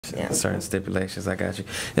Yeah. Certain stipulations. I got you.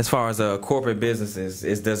 As far as corporate businesses,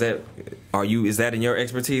 is that in your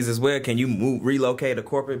expertise as well? Can you relocate a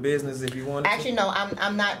corporate business if you want? Actually, no.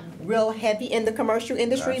 I'm not real heavy in the commercial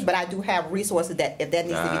industry, but I do have resources that if that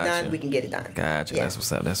needs to be done, we can get it done. Gotcha. Yeah. That's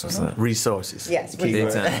what's up. That's what's up. Resources. Yes.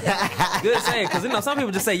 Big time. Good saying, because some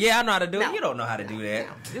people just say, "Yeah, I know how to do it." You don't know how to do that.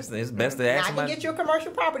 No. It's best to ask I somebody. can get you a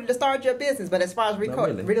commercial property to start your business, but as far as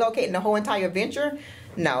relocating the whole entire venture,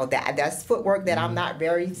 no. That's footwork that I'm not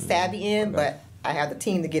very savvy in, but I have the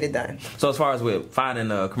team to get it done. So as far as with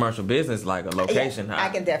finding a commercial business, like a location, I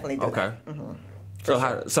can definitely do that.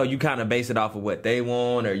 Okay. So you kind of base it off of what they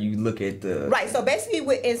want, or you look at the right. So basically,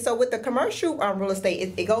 with the commercial real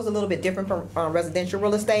estate, it goes a little bit different from residential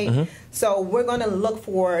real estate. So we're going to look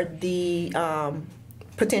for the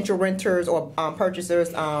potential renters or purchasers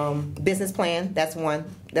business plan. That's one.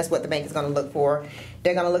 That's what the bank is going to look for.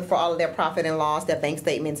 They're going to look for all of their profit and loss, their bank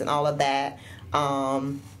statements, and all of that.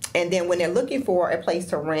 And then when they're looking for a place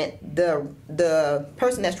to rent, the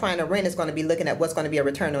person that's trying to rent is going to be looking at what's going to be a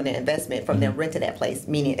return on their investment from them renting that place.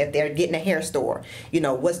 Meaning, if they're getting a hair store,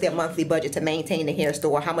 what's their monthly budget to maintain the hair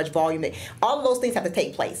store, how much volume, all of those things have to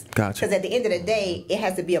take place. Gotcha. Because at the end of the day, it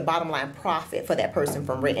has to be a bottom line profit for that person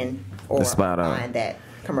from renting or buying that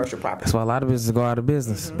commercial property. That's why a lot of businesses go out of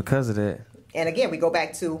business because of that. And again, we go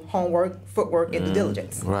back to homework, footwork, and due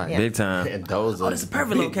diligence. Right, yeah. Big time. And those it's a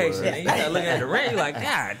perfect location. And you start looking at the rent, you're like,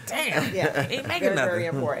 God damn. Yeah, ain't making nothing. Very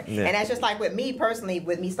important. And that's just like with me personally,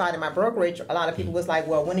 with me starting my brokerage, a lot of people was like,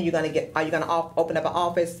 well, when are you going to open up an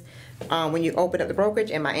office when you open up the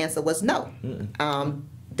brokerage? And my answer was no.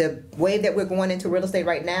 The way that we're going into real estate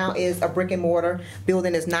right now is a brick and mortar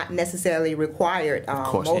building is not necessarily required. Of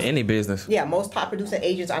course, any business. Yeah, most top producing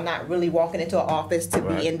agents are not really walking into an office to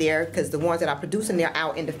be in there, because the ones that are producing, they're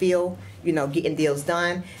out in the field, getting deals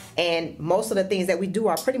done. And most of the things that we do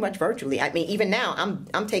are pretty much virtually. I mean, even now,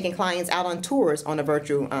 I'm taking clients out on tours on a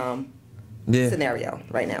virtual scenario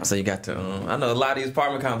right now. So you got to, I know a lot of these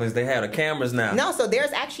apartment complexes, they have the cameras now. No, so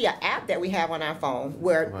there's actually an app that we have on our phone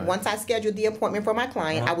where once I schedule the appointment for my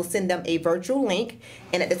client, I will send them a virtual link,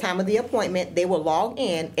 and at the time of the appointment, they will log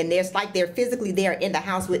in, and there's like they're physically there in the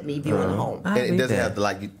house with me viewing the home. And it doesn't have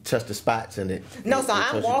to you touch the spots in it. No, so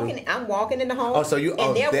I'm walking in the home. Oh, so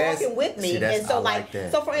and they're walking with me. See, and so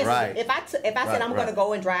so for instance, if I said I'm going to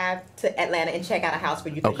go and drive to Atlanta and check out a house for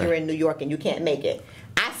you because you're in New York and you can't make it,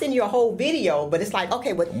 I send you a whole video, but it's like,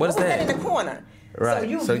 okay, what was that in the corner? Right. So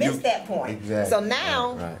you missed that point. Exactly. So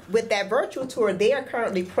now, with that virtual tour, they are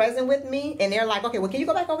currently present with me, and they're like, okay, well, can you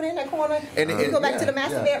go back over there in that corner? And go back to the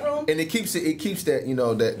master bedroom? And it keeps that that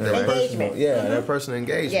engagement. Personal, that personal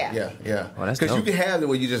engagement. Yeah. Because you can have it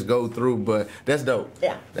where you just go through, but that's dope.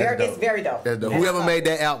 Yeah, it's very dope. That's dope. Whoever made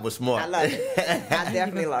that app was smart. I love it. I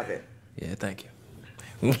definitely love it. Yeah, thank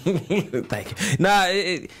you. Thank you. Nah,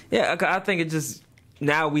 I think it just.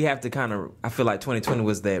 Now we have to I feel like 2020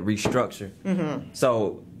 was that restructure.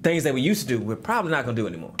 So things that we used to do, we're probably not going to do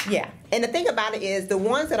anymore. Yeah. And the thing about it is the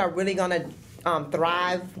ones that are really going to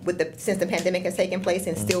thrive since the pandemic has taken place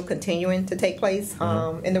and still continuing to take place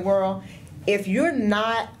in the world, if you're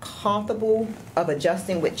not comfortable of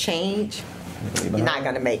adjusting with change, you're not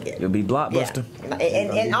going to make it. You'll be blockbuster. Yeah.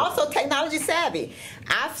 And also technology savvy.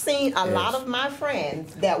 I've seen a lot of my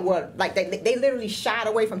friends that were like, they literally shied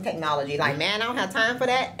away from technology. Like, man, I don't have time for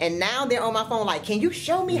that. And now they're on my phone like, can you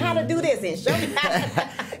show me how to do this and show me how to...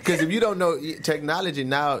 Because if you don't know technology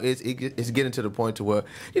now, it's getting to the point to where,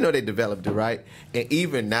 they developed it, right? And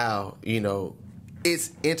even now,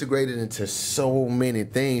 it's integrated into so many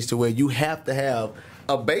things to where you have to have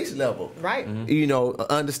a base level, right?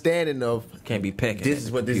 Understanding of can't be pecking. This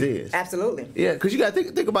is what this is. Absolutely. Yeah, because you got to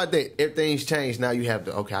think about that. If things change now, you have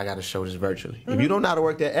to. Okay, I got to show this virtually. If you don't know how to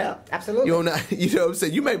work that app, absolutely. You don't know. You know what I'm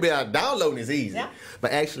saying? You may be able to download is easy,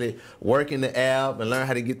 but actually working the app and learn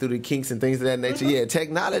how to get through the kinks and things of that nature. Yeah,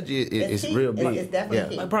 technology is real big. It's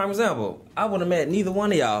definitely key. Like prime example, I wouldn't have met neither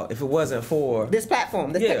one of y'all if it wasn't for this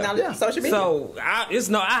platform, this technology, social media. So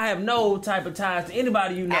I have no type of ties to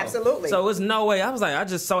anybody you know. Absolutely. So it's no way. I was like, I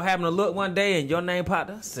just so happened to look one day and your name popped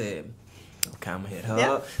up. I said, okay, I'm gonna hit her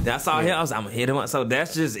up. Then I saw him, I was like, I'm gonna hit him up. So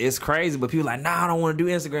that's just, it's crazy. But people are like, nah, I don't want to do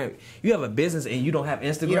Instagram. You have a business and you don't have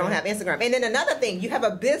Instagram. You don't have Instagram. And then another thing, you have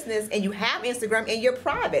a business and you have Instagram and you're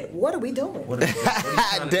private. What are we doing? What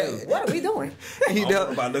are we doing? You know,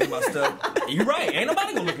 about looking at my stuff. You're right. Ain't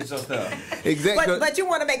nobody gonna look at your stuff. Exactly. But you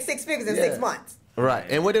want to make 6 figures in 6 months. Right.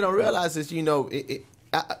 And what they don't realize is,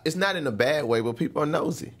 it's not in a bad way, but people are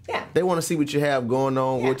nosy. Yeah. They want to see what you have going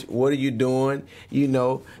on. Yeah. What are you doing? You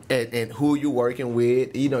know, and who you working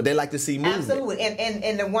with. You know, they like to see movement. Absolutely.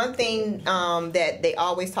 And the one thing that they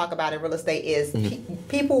always talk about in real estate is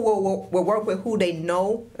people will work with who they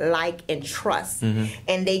know, like, and trust.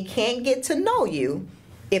 And they can't get to know you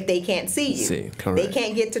if they can't see you. They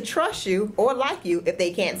can't get to trust you or like you if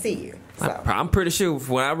they can't see you. So. I'm pretty sure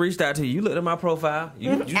when I reached out to you, you looked at my profile.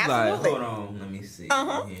 You like, Absolutely. hold on, let me see.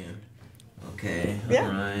 Uh-huh. Yeah. Okay. Yeah.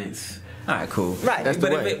 All right. All right, cool. Right. That's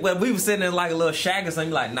But the way. if we were sitting in like a little shack or something,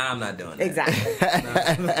 you're like, nah, I'm not doing that. Exactly.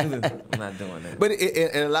 I'm not doing that. But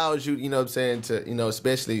it allows you, you know what I'm saying, to, you know,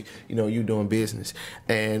 especially, you know, you doing business.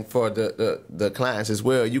 And for the clients as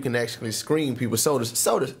well, you can actually screen people, so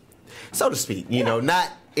to speak, you know,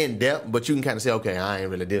 not in depth, but you can kind of say, okay, I ain't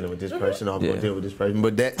really dealing with this person, or I'm going to deal with this person.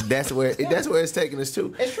 But that's where it's taking us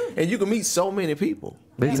to. It's true. And you can meet so many people,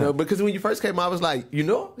 you know, because when you first came on, I was like, you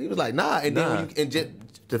know, he was like, nah. And then when just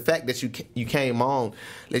the fact that you came on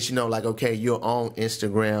lets you know, like, okay, you're on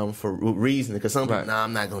Instagram for reason, because some people, nah,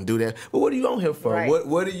 I'm not gonna do that. But what are you on here for? Right.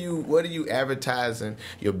 What are you advertising?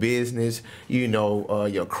 Your business, you know,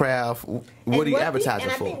 your craft. What are you advertising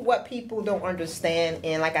for? And I think what people don't understand,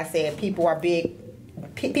 and like I said, people are big.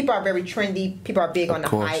 People are very trendy. People are big on the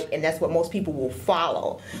hype, and that's what most people will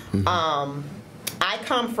follow. I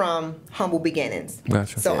come from humble beginnings,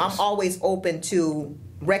 so I'm always open to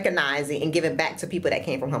recognizing and giving back to people that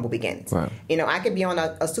came from humble beginnings. Right. You know, I could be on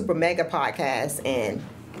a super mega podcast and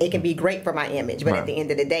it can be great for my image, but at the end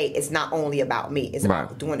of the day, it's not only about me. It's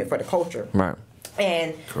about doing it for the culture. Right.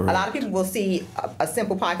 And a lot of people will see a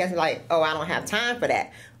simple podcast and like, oh, I don't have time for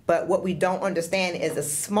that. But what we don't understand is a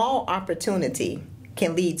small opportunity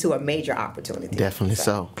can lead to a major opportunity. Definitely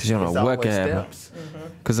so. Because you don't know what can happen.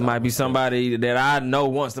 Because it might be somebody that I know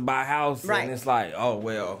wants to buy a house, and it's like, oh,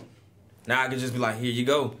 well, now I can just be like, here you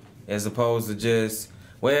go. As opposed to just,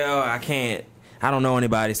 well, I don't know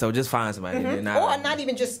anybody, so just find somebody. Or not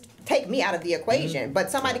even just take me out of the equation, but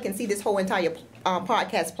somebody can see this whole entire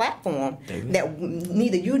podcast platform that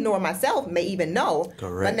neither you nor myself may even know.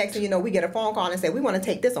 Correct. But next thing you know, we get a phone call and say, we want to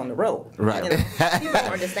take this on the road. Right. You know, people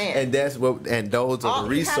don't understand. And that's what. And those are the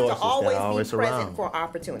resources you have to always that are always be present around. for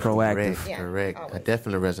opportunity. Proactive. Correct. I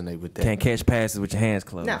definitely resonate with that. Can't catch passes with your hands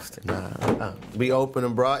closed. No. Be open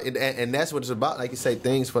and broad, and that's what it's about. Like you say,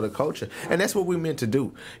 things for the culture, and that's what we meant to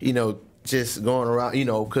do. You know, just going around. You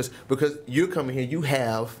know, because you're coming here, you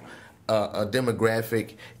have a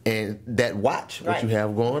demographic and that watch what you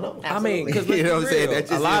have going on. Absolutely. I mean, because you know what I'm saying? That's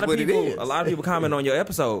just a lot of what it people, is. a lot of people comment on your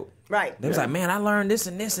episode. Right. They was like, man, I learned this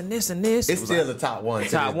and this and this and this. It's still the top one.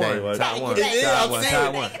 Top one. Top one. Top one.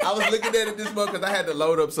 Top one. I was looking at it this month because I had to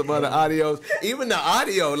load up some other audios. Even the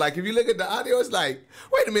audio, like if you look at the audio, it's like,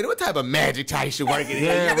 wait a minute, what type of magic Tyesha working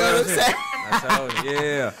here? Yeah, You know what I'm saying? I told you,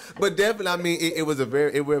 yeah. But definitely, I mean, it was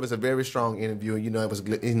a very strong interview. You know, it was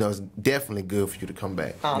it's definitely good for you to come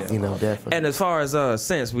back. Awesome. You know, definitely. And as far as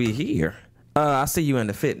since we here, I see you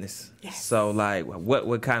into fitness. Yes. So like,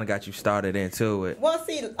 what kind of got you started into it? Well,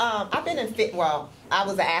 see, I've been in fit. Well, I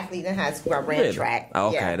was an athlete in high school. I ran Really? track. Oh,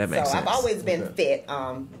 okay, that makes so sense. I've always been fit.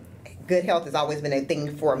 Good health has always been a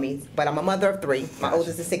thing for me. But I'm a mother of 3. My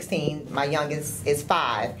oldest is 16. My youngest is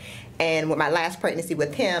 5. And with my last pregnancy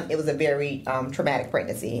with him, it was a very traumatic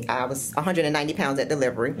pregnancy. I was 190 pounds at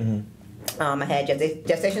delivery. I had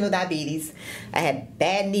gestational diabetes. I had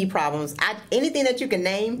bad knee problems. Anything that you can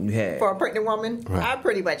name for a pregnant woman, I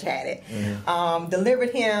pretty much had it. Delivered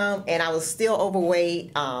him, and I was still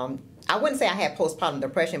overweight. I wouldn't say I had postpartum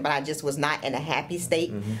depression, but I just was not in a happy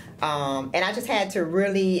state. And I just had to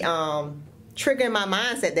really trigger in my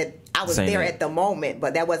mindset that I was there at the moment,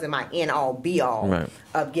 but that wasn't my end-all, be-all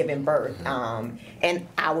of giving birth. And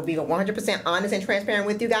I will be 100% honest and transparent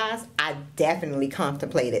with you guys. I definitely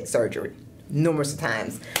contemplated surgery numerous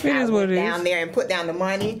times. I went down there and put down the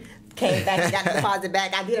money, came back and got the deposit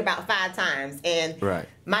back. I did about 5 times. And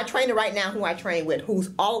my trainer right now, who I train with, who's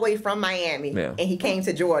all the way from Miami, and he came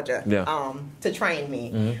to Georgia to train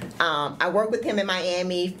me. I worked with him in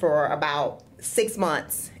Miami for about 6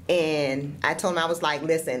 months. And I told him, I was like,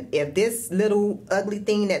 listen, if this little ugly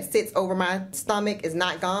thing that sits over my stomach is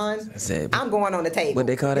not gone, I'm going on the table. What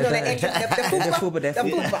they call that? The fupa.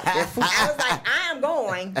 I was like, I am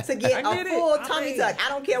going to get a full tummy tuck. I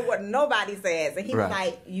don't care what nobody says. And he was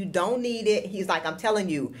like, you don't need it. He's like, I'm telling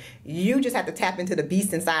you, you just have to tap into the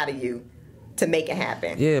beast inside of you to make it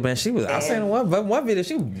happen. Yeah, man, she was. I seen one video.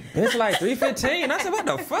 She was like 315. I said, what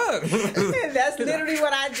the fuck? That's literally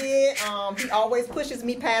what I did. He always pushes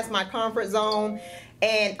me past my comfort zone,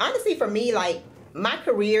 and honestly, for me, like my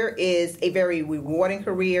career is a very rewarding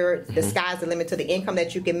career. The sky's the limit to the income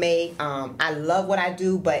that you can make. I love what I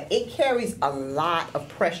do, but it carries a lot of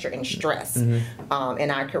pressure and stress in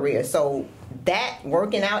our career. So that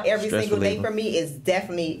working out every single day for me is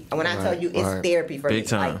definitely, when I tell you, it's therapy for me.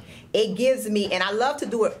 Time. Like, it gives me, and I love to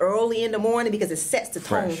do it early in the morning because it sets the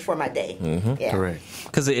tone for my day. Yeah. Correct.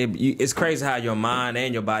 Because it's crazy how your mind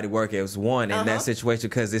and your body work as one in that situation.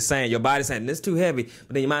 Because it's saying, your body's saying, this is too heavy. But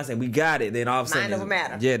then your mind's saying, we got it. Then all of a sudden, Mind over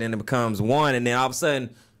matter. Yeah, then it becomes one. And then all of a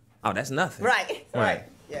sudden, oh, that's nothing. Right.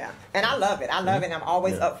 Yeah, and I love it. I love it. And I'm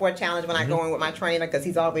always up for a challenge when I go in with my trainer because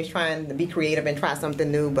he's always trying to be creative and try something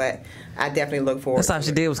new. But I definitely look forward. That's all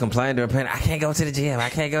she did was complain to her parent. I can't go to the gym. I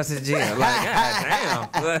can't go to the gym. Like, God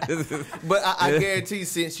damn. But I guarantee,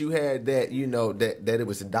 since you had that, you know, that it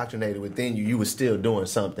was indoctrinated within you, you were still doing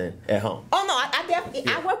something at home. Oh no, I definitely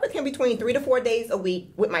I work with him between 3 to 4 days a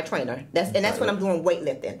week with my trainer. That's when I'm doing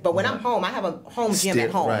weightlifting. But when I'm home, I have a home gym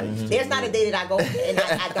at home. Right. There's not a day that I go and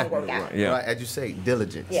I don't work out. Yeah. Right, as you say,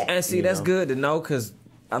 diligence. Yeah. And see, that's good to know, because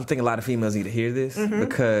I'm thinking a lot of females need to hear this,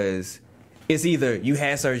 because it's either you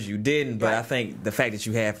had surgery, you didn't, but I think the fact that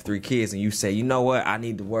you have 3 kids and you say, you know what, I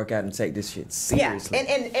need to work out and take this shit seriously.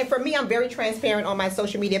 Yeah, and for me, I'm very transparent on my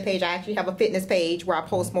social media page. I actually have a fitness page where I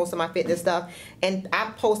post most of my fitness stuff, and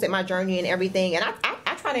I posted my journey and everything, and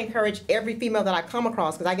I try to encourage every female that I come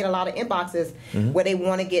across, because I get a lot of inboxes where they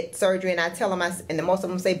want to get surgery, and I tell them, and most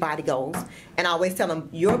of them say body goals, and I always tell them,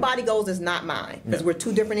 your body goals is not mine, because we're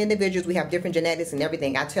 2 different individuals, we have different genetics and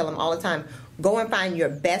everything. I tell them all the time, go and find your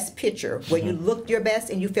best picture where you looked your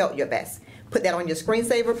best and you felt your best. Put that on your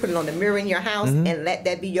screensaver, put it on the mirror in your house, and let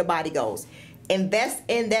that be your body goals. Invest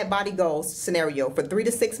in that body goals scenario for 3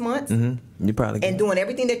 to 6 months, You probably and doing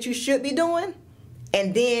everything that you should be doing.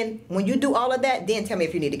 And then when you do all of that, then tell me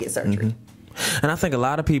if you need to get surgery. And I think a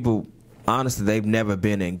lot of people, honestly, they've never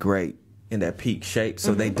been in that peak shape,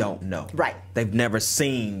 so they don't know. Right. They've never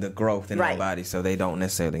seen the growth in their body, so they don't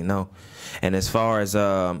necessarily know. And as far as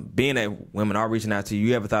being that women are reaching out to you,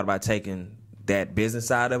 you ever thought about taking that business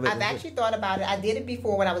side of it? I've actually thought about it. I did it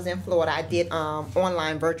before when I was in Florida. I did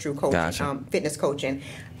online virtual coaching, fitness coaching.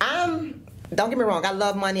 Don't get me wrong, I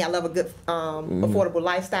love money. I love a good affordable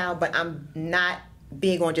lifestyle, but I'm not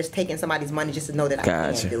big on just taking somebody's money just to know that I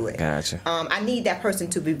can do it. I need that person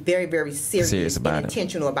to be very, very serious and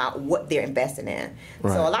intentional about what they're investing in.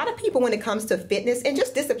 Right. So a lot of people, when it comes to fitness and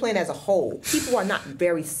just discipline as a whole, people are not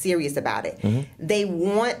very serious about it. They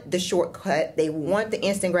want the shortcut. They want the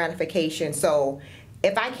instant gratification. So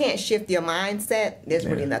if I can't shift your mindset, there's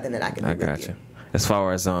really nothing that I can do with you. As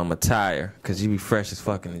far as attire, because you be fresh as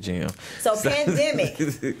fuck in the gym. So pandemic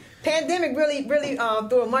really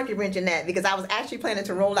threw a monkey wrench in that, because I was actually planning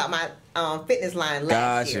to roll out my fitness line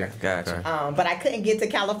last year. But I couldn't get to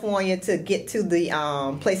California to get to the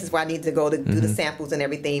places where I need to go to do the samples and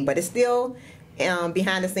everything. But it's still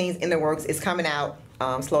behind the scenes in the works. It's coming out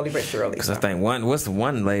slowly but surely. Because I think what's the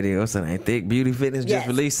one lady, what's her name, Thick Beauty Fitness, just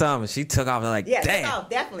released something. She took off like, damn. Took off,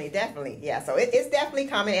 definitely. Yeah, so it's definitely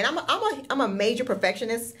coming. And I'm a major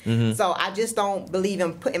perfectionist, so I just don't believe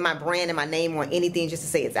in putting my brand and my name on anything just to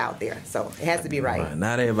say it's out there. So it has to be right.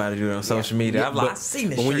 Not everybody do it on social media. I've seen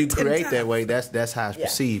this. But when you create that way, that's how it's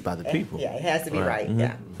perceived by the people. Yeah, it has to be right.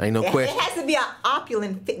 Yeah, ain't no question. It has to be an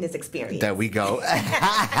opulent fitness experience. There we go.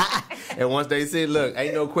 And once they say, look,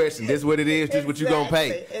 ain't no question, this is what it is, this is what you gonna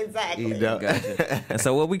pay. Exactly. You know? And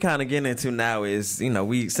so what we kind of getting into now is,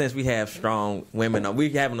 since we have strong women, we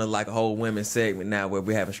having a whole women segment now where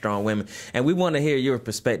we having strong women, and we want to hear your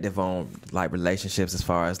perspective on like relationships as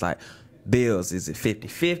far as like bills. Is it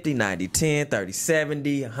 50-50, 90-10,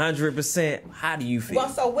 30-70, 100%? How do you feel? Well,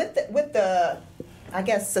 so with the I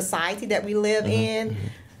guess society that we live in,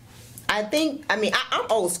 I'm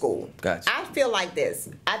old school. Gotcha. I feel like this.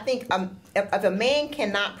 I think if a man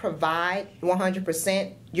cannot provide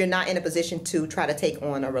 100%, you're not in a position to try to take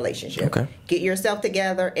on a relationship. Okay. Get yourself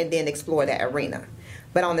together and then explore that arena.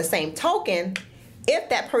 But on the same token, if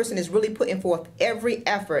that person is really putting forth every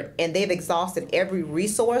effort and they've exhausted every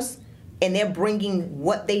resource, and they're bringing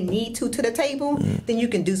what they need to the table, then you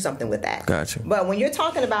can do something with that. Gotcha. But when you're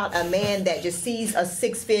talking about a man that just sees a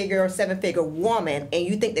 6-figure or 7-figure woman, and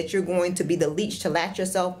you think that you're going to be the leech to latch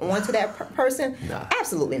yourself onto that person,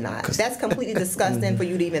 absolutely not. That's completely disgusting for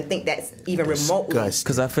you to even think that's even remotely.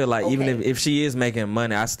 Because I feel like even if she is making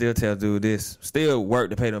money, I still tell dude this, still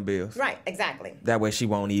work to pay them bills. Right, exactly. That way she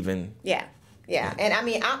won't even... Yeah, and I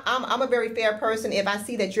mean, I'm a very fair person. If I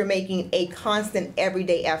see that you're making a constant,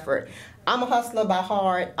 everyday effort, I'm a hustler by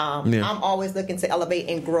heart. I'm always looking to elevate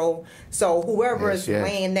and grow. So whoever is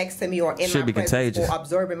laying next to me or in should my presence contagious. or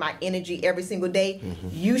observing my energy every single day,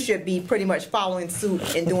 you should be pretty much following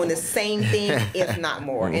suit and doing the same thing, if not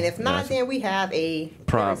more. And if not, then we have a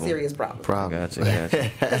very serious problem.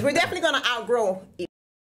 Gotcha. Because we're definitely going to outgrow